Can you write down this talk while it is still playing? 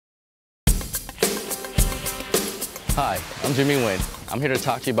Hi, I'm Jimmy Nguyen. I'm here to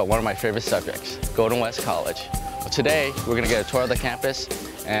talk to you about one of my favorite subjects, Golden West College. Well, today, we're going to get a tour of the campus,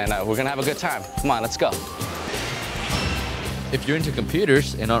 and we're going to have a good time. Come on, let's go. If you're into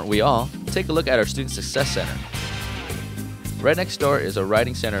computers, and aren't we all, take a look at our Student Success Center. Right next door is our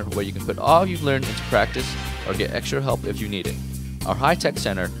Writing Center where you can put all you've learned into practice or get extra help if you need it. Our High-Tech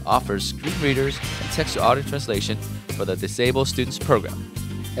Center offers screen readers and text-to-audio translation for the Disabled Students Program.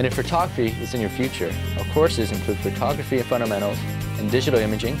 And if photography is in your future, our courses include photography and fundamentals, and digital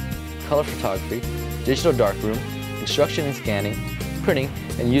imaging, color photography, digital darkroom, instruction in scanning, printing,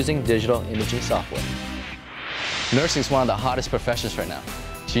 and using digital imaging software. Nursing is one of the hottest professions right now.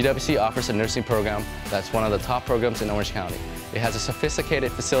 GWC offers a nursing program that's one of the top programs in Orange County. It has a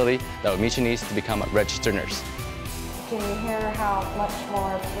sophisticated facility that will meet your needs to become a registered nurse. Can you hear how much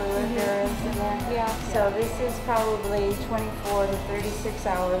more fluid there is in there? Yeah. So this is probably 24 to 36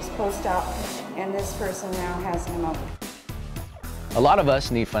 hours post-op, and this person now has pneumonia. A lot of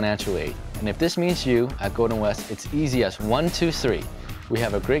us need financial aid, and if this means you, at Golden West, it's easy as 1, 2, 3. We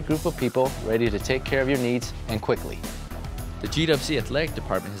have a great group of people ready to take care of your needs, and quickly. The GWC Athletic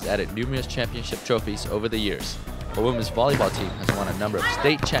Department has added numerous championship trophies over the years. Our women's volleyball team has won a number of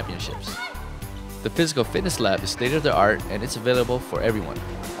state championships. The Physical Fitness Lab is state-of-the-art and it's available for everyone.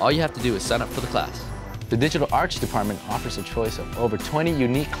 All you have to do is sign up for the class. The Digital Arts Department offers a choice of over 20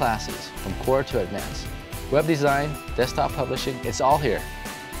 unique classes, from core to advanced. Web design, desktop publishing, it's all here.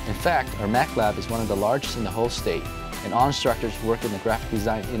 In fact, our Mac Lab is one of the largest in the whole state, and all instructors work in the graphic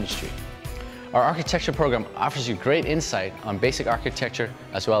design industry. Our architecture program offers you great insight on basic architecture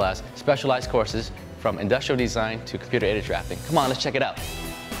as well as specialized courses from industrial design to computer-aided drafting. Come on, let's check it out.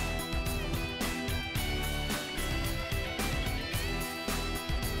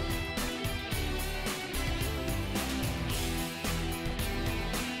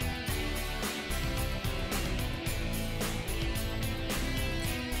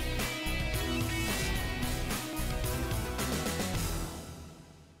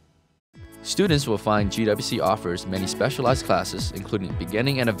 Students will find GWC offers many specialized classes, including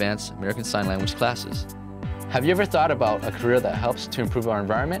beginning and advanced American Sign Language classes. Have you ever thought about a career that helps to improve our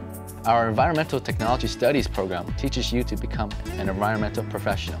environment? Our Environmental Technology Studies program teaches you to become an environmental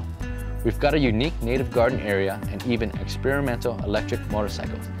professional. We've got a unique native garden area and even experimental electric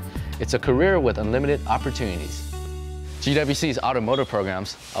motorcycles. It's a career with unlimited opportunities. GWC's automotive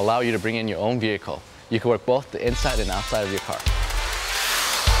programs allow you to bring in your own vehicle. You can work both the inside and outside of your car.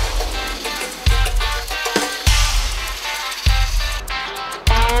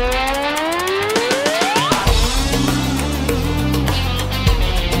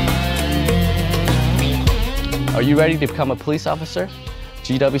 Are you ready to become a police officer?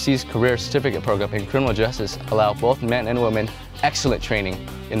 GWC's Career Certificate Program in Criminal Justice allow both men and women excellent training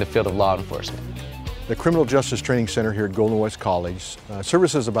in the field of law enforcement. The Criminal Justice Training Center here at Golden West College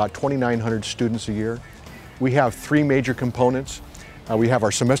services about 2,900 students a year. We have 3 major components. We have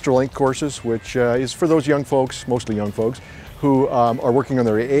our semester-length courses, which is for those young folks, mostly young folks, who are working on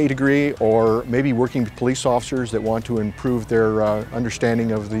their AA degree or maybe working with police officers that want to improve their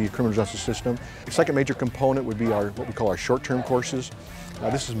understanding of the criminal justice system. The second major component would be what we call our short-term courses.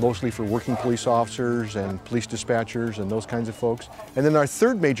 This is mostly for working police officers and police dispatchers and those kinds of folks. And then our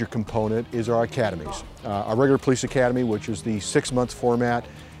third major component is our academies. Our regular police academy, which is the 6-month format,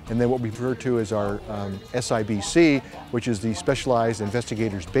 and then what we refer to as our SIBC, which is the Specialized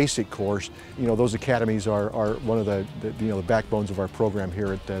Investigators Basic course. You know, those academies are one of the backbones of our program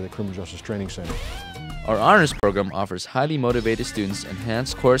here at the Criminal Justice Training Center. Our honors program offers highly motivated students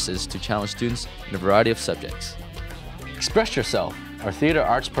enhanced courses to challenge students in a variety of subjects. Express yourself. Our Theater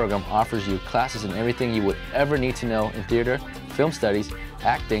Arts program offers you classes in everything you would ever need to know in theater, film studies,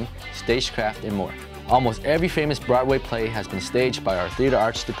 acting, stagecraft, and more. Almost every famous Broadway play has been staged by our Theater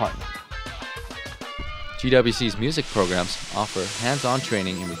Arts department. GWC's music programs offer hands-on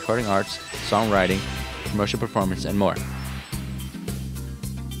training in recording arts, songwriting, commercial performance, and more.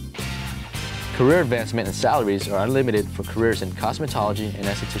 Career advancement and salaries are unlimited for careers in cosmetology and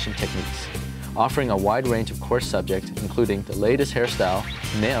esthetician techniques, offering a wide range of course subjects including the latest hairstyle,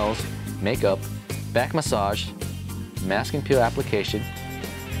 nails, makeup, back massage, mask and peel application,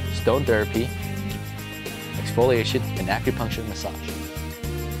 stone therapy, exfoliation, and acupuncture massage.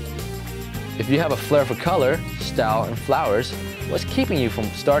 If you have a flair for color, style, and flowers, what's keeping you from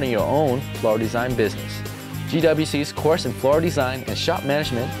starting your own floral design business? GWC's course in floral design and shop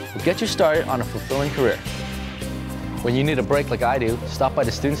management will get you started on a fulfilling career. When you need a break like I do, stop by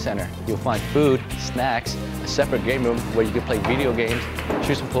the Student Center. You'll find food, snacks, a separate game room where you can play video games,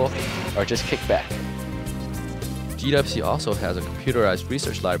 shoot some pool, or just kick back. GWC also has a computerized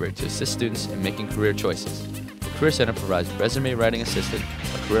research library to assist students in making career choices. Career Center provides resume writing assistant,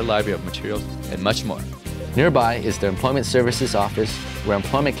 a career library of materials, and much more. Nearby is the Employment Services Office, where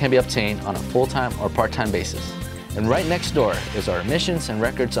employment can be obtained on a full-time or part-time basis. And right next door is our Admissions and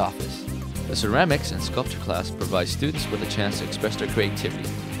Records Office. The ceramics and sculpture class provides students with a chance to express their creativity.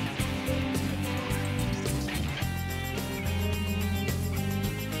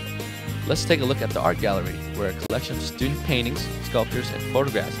 Let's take a look at the art gallery, where a collection of student paintings, sculptures, and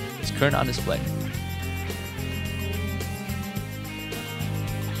photographs is currently on display.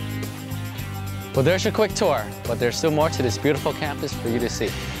 Well, there's your quick tour, but there's still more to this beautiful campus for you to see.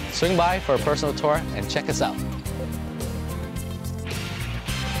 Swing by for a personal tour and check us out.